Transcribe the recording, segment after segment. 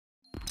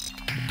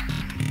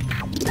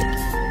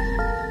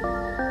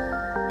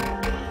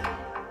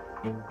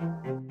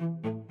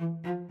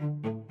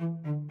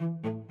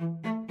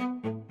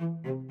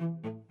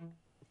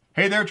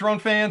Hey there drone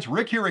fans,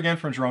 Rick here again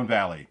from Drone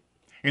Valley.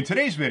 In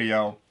today's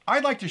video,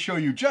 I'd like to show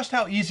you just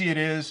how easy it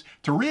is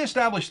to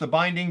reestablish the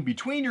binding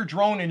between your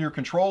drone and your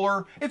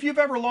controller if you've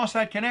ever lost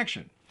that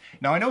connection.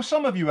 Now I know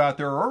some of you out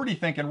there are already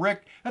thinking,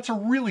 Rick, that's a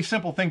really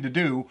simple thing to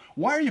do.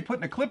 Why are you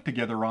putting a clip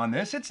together on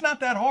this? It's not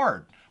that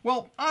hard.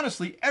 Well,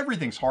 honestly,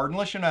 everything's hard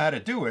unless you know how to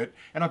do it.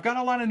 And I've got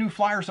a lot of new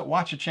flyers that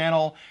watch the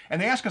channel,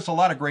 and they ask us a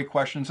lot of great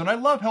questions. And I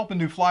love helping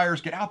new flyers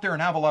get out there and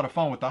have a lot of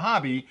fun with the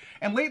hobby.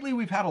 And lately,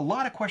 we've had a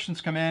lot of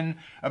questions come in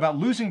about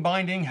losing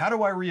binding. How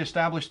do I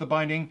reestablish the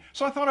binding?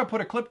 So I thought I'd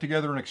put a clip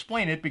together and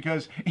explain it,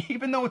 because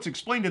even though it's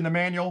explained in the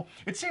manual,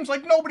 it seems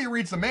like nobody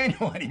reads the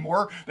manual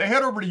anymore. They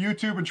head over to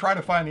YouTube and try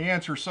to find the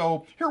answer.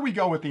 So here we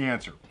go with the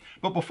answer.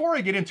 But before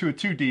I get into it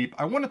too deep,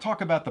 I want to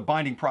talk about the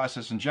binding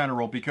process in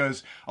general,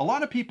 because a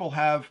lot of people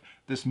have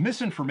this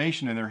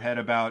misinformation in their head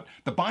about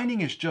the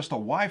binding is just a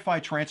Wi-Fi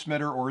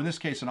transmitter, or in this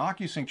case, an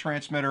OcuSync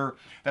transmitter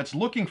that's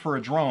looking for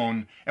a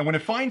drone. And when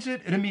it finds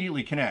it, it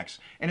immediately connects.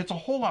 And it's a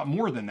whole lot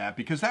more than that,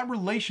 because that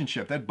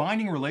relationship, that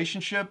binding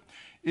relationship,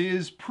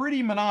 is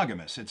pretty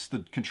monogamous. It's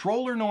the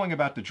controller knowing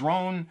about the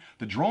drone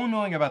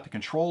knowing about the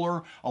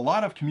controller, a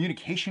lot of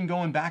communication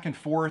going back and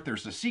forth.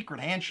 There's a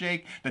secret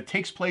handshake that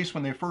takes place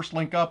when they first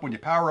link up, when you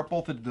power up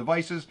both of the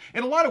devices.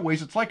 In a lot of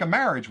ways, it's like a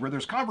marriage where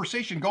there's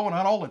conversation going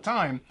on all the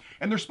time,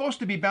 and they're supposed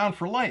to be bound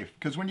for life.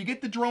 Because when you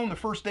get the drone the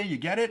first day you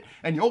get it,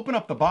 and you open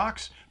up the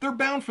box, they're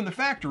bound from the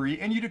factory,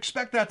 and you'd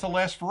expect that to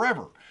last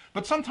forever.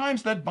 But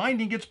sometimes that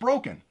binding gets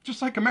broken,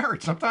 just like a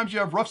marriage. Sometimes you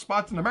have rough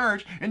spots in the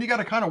marriage, and you got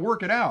to kind of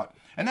work it out.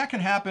 And that can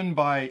happen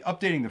by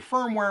updating the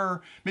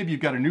firmware. Maybe you've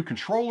got a new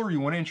controller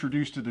you want to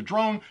introduce to the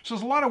drone. So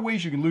there's a lot of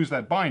ways you can lose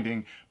that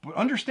binding, but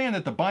understand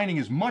that the binding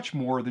is much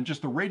more than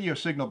just the radio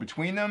signal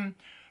between them.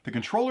 The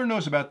controller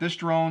knows about this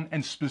drone,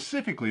 and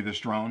specifically this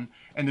drone,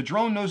 and the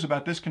drone knows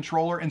about this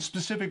controller, and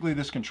specifically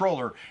this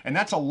controller. And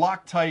that's a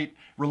Loctite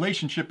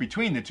relationship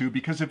between the two,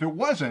 because if it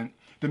wasn't,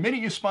 the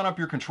minute you spun up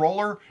your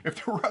controller, if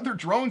there were other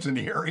drones in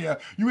the area,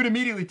 you would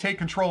immediately take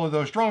control of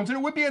those drones, and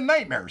it would be a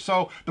nightmare.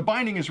 So the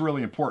binding is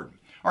really important.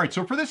 All right,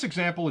 so for this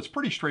example, it's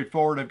pretty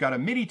straightforward. I've got a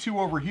Mini 2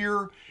 over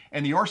here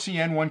and the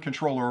RCN1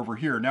 controller over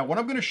here. Now, what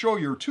I'm going to show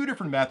you are two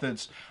different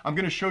methods. I'm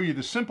going to show you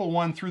the simple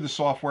one through the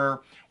software,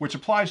 which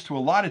applies to a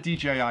lot of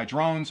DJI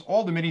drones,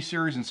 all the Mini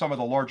series and some of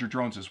the larger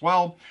drones as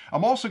well.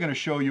 I'm also going to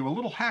show you a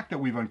little hack that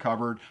we've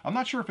uncovered. I'm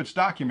not sure if it's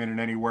documented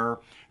anywhere,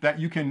 that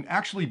you can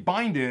actually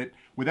bind it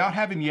without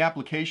having the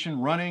application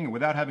running and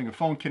without having a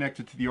phone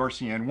connected to the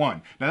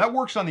RCN1. Now that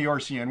works on the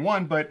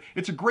RCN1, but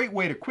it's a great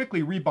way to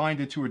quickly rebind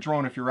it to a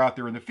drone if you're out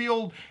there in the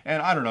field,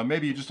 and I don't know,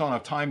 maybe you just don't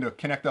have time to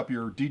connect up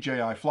your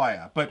DJI Fly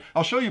app. But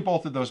I'll show you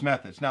both of those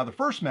methods. Now the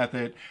first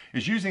method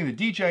is using the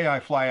DJI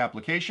Fly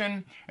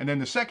application, and then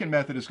the second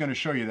method is going to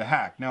show you the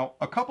hack. Now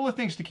a couple of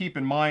things to keep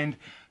in mind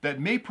that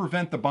may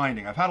prevent the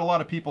binding. I've had a lot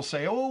of people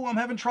say, oh, I'm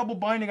having trouble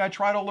binding. I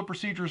tried all the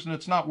procedures and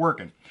it's not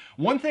working.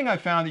 One thing I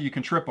found that you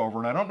can trip over,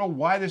 and I don't know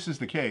why this is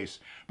the case,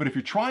 but if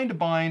you're trying to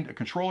bind a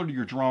controller to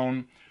your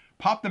drone,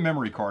 pop the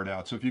memory card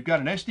out. So if you've got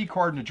an SD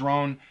card in a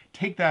drone,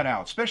 take that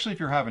out, especially if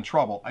you're having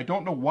trouble. I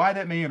don't know why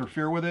that may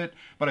interfere with it,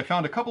 but I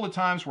found a couple of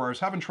times where I was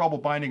having trouble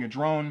binding a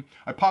drone,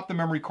 I popped the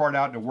memory card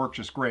out and it worked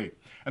just great.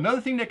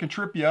 Another thing that can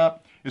trip you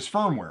up is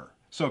firmware.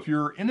 So if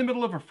you're in the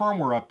middle of a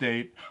firmware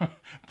update,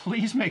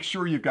 please make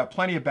sure you've got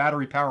plenty of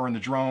battery power in the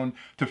drone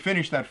to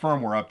finish that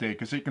firmware update,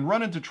 because you can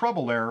run into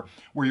trouble there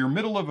where you're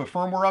middle of a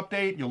firmware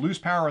update, you lose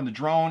power in the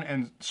drone,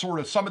 and sort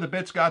of some of the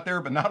bits got there,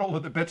 but not all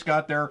of the bits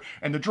got there,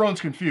 and the drone's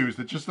confused.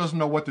 It just doesn't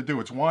know what to do.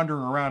 It's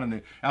wandering around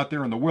out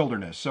there in the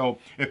wilderness. So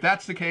if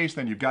that's the case,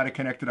 then you've got to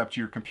connect it up to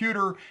your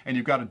computer, and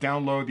you've got to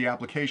download the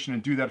application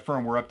and do that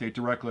firmware update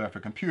directly off a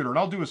computer. And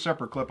I'll do a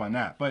separate clip on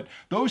that. But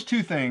those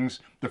two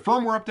things, the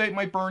firmware update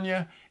might burn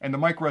you, and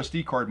the micro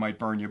SD card might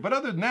burn you. But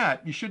other than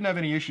that, you shouldn't have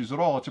any issues at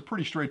all. It's a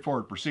pretty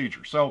straightforward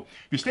procedure. So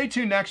if you stay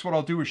tuned next, what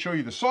I'll do is show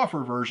you the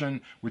software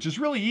version, which is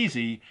really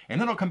easy, and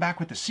then I'll come back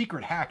with the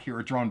secret hack here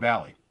at Drone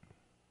Valley.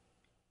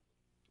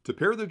 To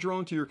pair the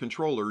drone to your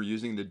controller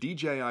using the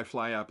DJI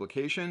Fly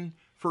application,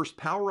 first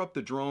power up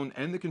the drone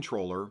and the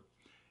controller,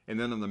 and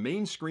then on the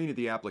main screen of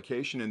the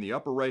application in the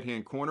upper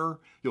right-hand corner,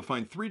 you'll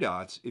find three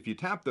dots. If you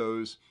tap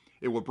those,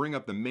 it will bring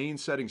up the main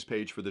settings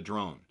page for the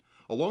drone.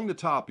 Along the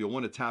top, you'll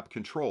want to tap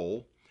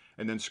Control,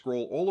 and then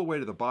scroll all the way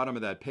to the bottom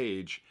of that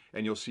page,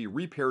 and you'll see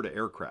Repair to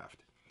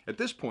Aircraft. At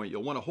this point,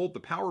 you'll want to hold the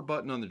power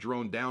button on the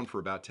drone down for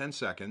about 10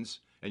 seconds,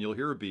 and you'll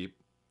hear a beep,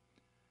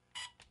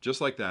 just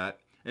like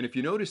that. And if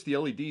you notice, the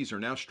LEDs are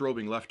now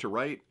strobing left to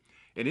right,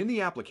 and in the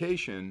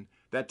application,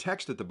 that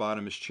text at the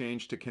bottom is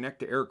changed to Connect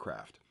to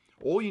Aircraft.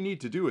 All you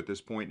need to do at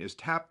this point is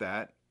tap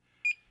that,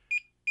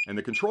 and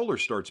the controller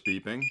starts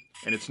beeping,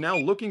 and it's now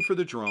looking for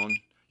the drone.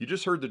 You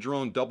just heard the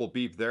drone double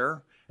beep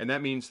there, and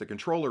that means the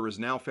controller has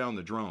now found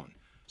the drone.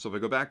 So if I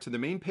go back to the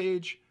main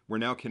page, we're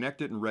now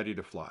connected and ready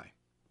to fly.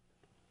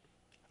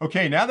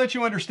 Okay, now that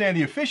you understand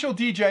the official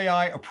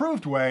DJI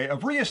approved way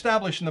of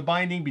reestablishing the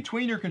binding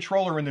between your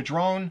controller and the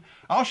drone,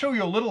 I'll show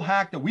you a little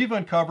hack that we've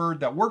uncovered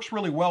that works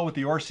really well with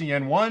the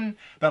RCN1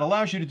 that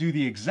allows you to do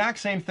the exact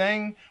same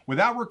thing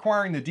without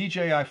requiring the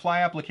DJI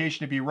Fly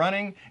application to be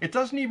running. It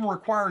doesn't even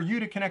require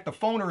you to connect the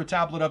phone or a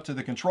tablet up to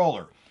the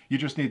controller. You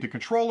just need the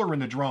controller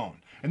and the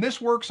drone. And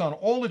this works on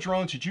all the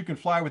drones that you can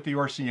fly with the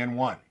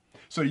RCN1.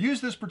 So to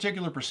use this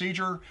particular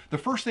procedure, the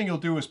first thing you'll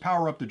do is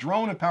power up the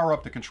drone and power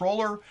up the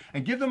controller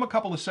and give them a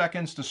couple of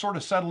seconds to sort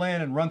of settle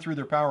in and run through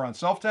their power on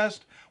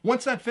self-test.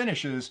 Once that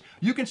finishes,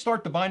 you can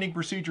start the binding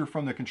procedure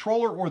from the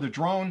controller or the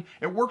drone.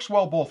 It works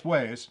well both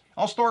ways.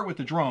 I'll start with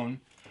the drone.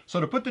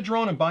 So to put the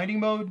drone in binding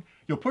mode,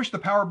 you'll push the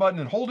power button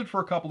and hold it for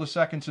a couple of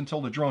seconds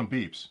until the drone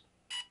beeps.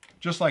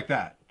 Just like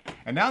that.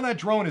 And now that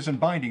drone is in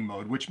binding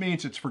mode, which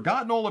means it's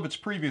forgotten all of its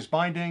previous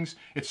bindings,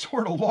 it's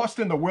sort of lost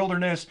in the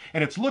wilderness,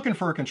 and it's looking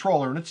for a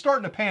controller, and it's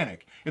starting to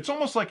panic. It's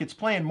almost like it's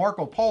playing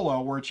Marco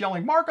Polo, where it's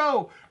yelling,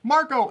 "Marco!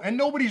 Marco!" and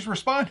nobody's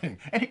responding,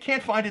 and it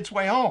can't find its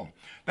way home.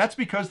 That's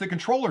because the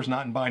controller's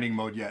not in binding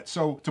mode yet.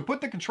 So to put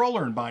the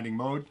controller in binding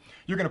mode,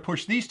 you're going to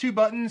push these two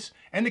buttons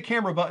and the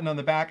camera button on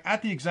the back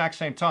at the exact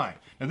same time.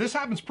 Now this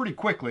happens pretty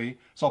quickly,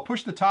 so I'll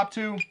push the top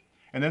two,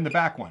 and then the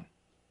back one.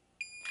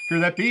 Hear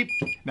that beep?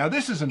 Now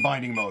this is in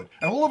binding mode.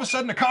 And all of a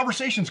sudden a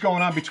conversation's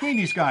going on between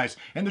these guys.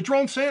 And the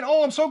drone's saying,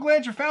 "Oh, I'm so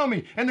glad you found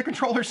me." And the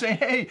controller's saying,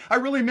 "Hey, I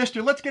really missed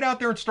you. Let's get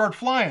out there and start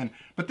flying."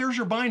 But there's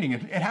your binding.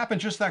 It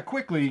happened just that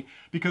quickly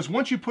because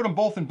once you put them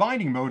both in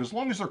binding mode, as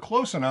long as they're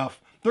close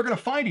enough, they're going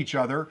to find each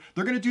other.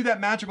 They're going to do that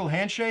magical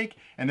handshake,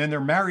 and then they're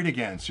married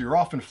again. So you're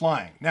off and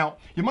flying. Now,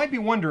 you might be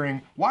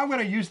wondering, why would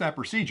I use that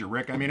procedure,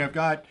 Rick? I mean, I've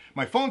got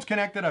my phone's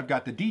connected. I've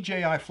got the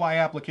DJI Fly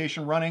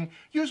application running.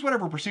 Use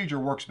whatever procedure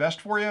works best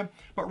for you.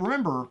 But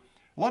remember,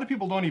 a lot of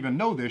people don't even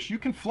know this. You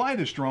can fly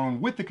this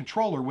drone with the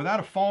controller without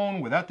a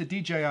phone, without the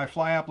DJI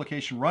Fly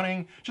application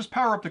running. Just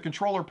power up the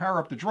controller, power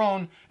up the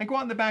drone, and go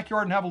out in the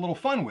backyard and have a little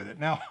fun with it.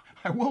 Now,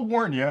 I will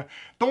warn you,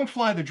 don't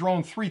fly the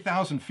drone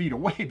 3,000 feet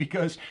away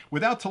because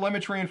without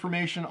telemetry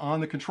information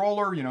on the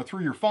controller,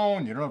 through your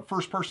phone,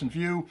 first-person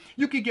view,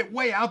 you could get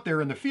way out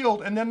there in the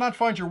field and then not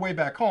find your way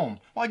back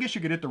home. Well, I guess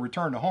you could hit the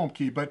return to home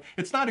key, but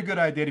it's not a good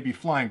idea to be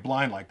flying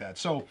blind like that.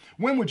 So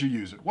when would you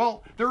use it?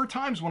 Well, there are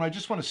times when I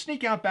just want to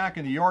sneak out back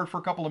in the yard for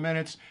a couple of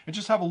minutes and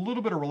just have a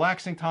little bit of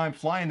relaxing time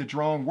flying the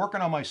drone,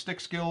 working on my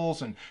stick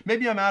skills, and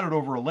maybe I'm out it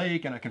over a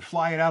lake and I can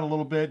fly it out a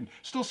little bit and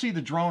still see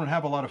the drone and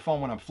have a lot of fun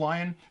when I'm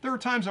flying. There are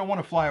times I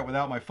want to fly it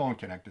without my phone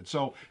connected.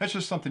 So that's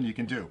just something you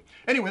can do.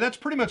 Anyway, that's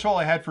pretty much all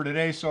I had for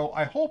today. So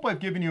I hope I've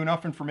given you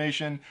enough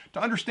information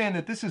to understand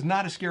that this is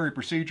not a scary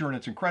procedure and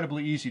it's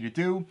incredibly easy to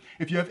do.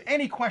 If you have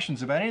any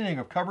questions about anything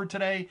I've covered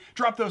today,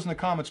 drop those in the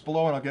comments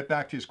below and I'll get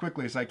back to you as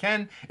quickly as I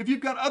can. If you've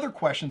got other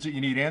questions that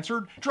you need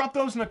answered, drop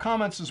those in the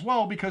comments as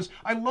well because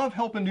I love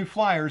helping new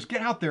flyers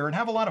get out there and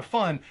have a lot of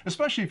fun,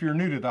 especially if you're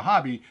new to the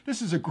hobby.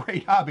 This is a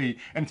great hobby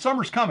and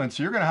summer's coming,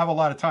 so you're going to have a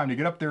lot of time to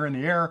get up there in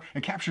the air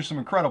and capture some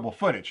incredible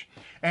footage.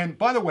 And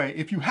by the way,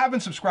 if you haven't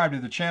subscribed to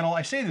the channel,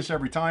 I say this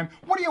every time,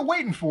 what are you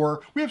waiting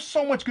for? We have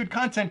so much good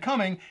content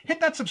coming. Hit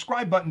that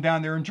subscribe button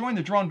down there and join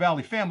the Drone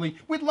Valley family.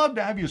 We'd love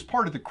to have you as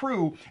part of the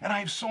crew. And I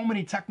have so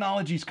many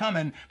technologies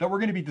coming that we're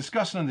going to be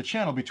discussing on the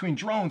channel between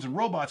drones and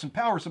robots and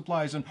power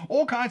supplies and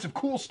all kinds of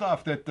cool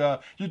stuff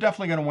that you're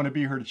definitely going to want to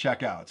be here to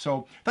check out.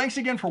 So thanks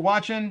again for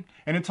watching.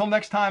 And until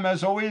next time,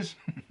 as always,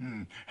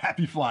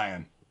 happy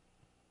flying.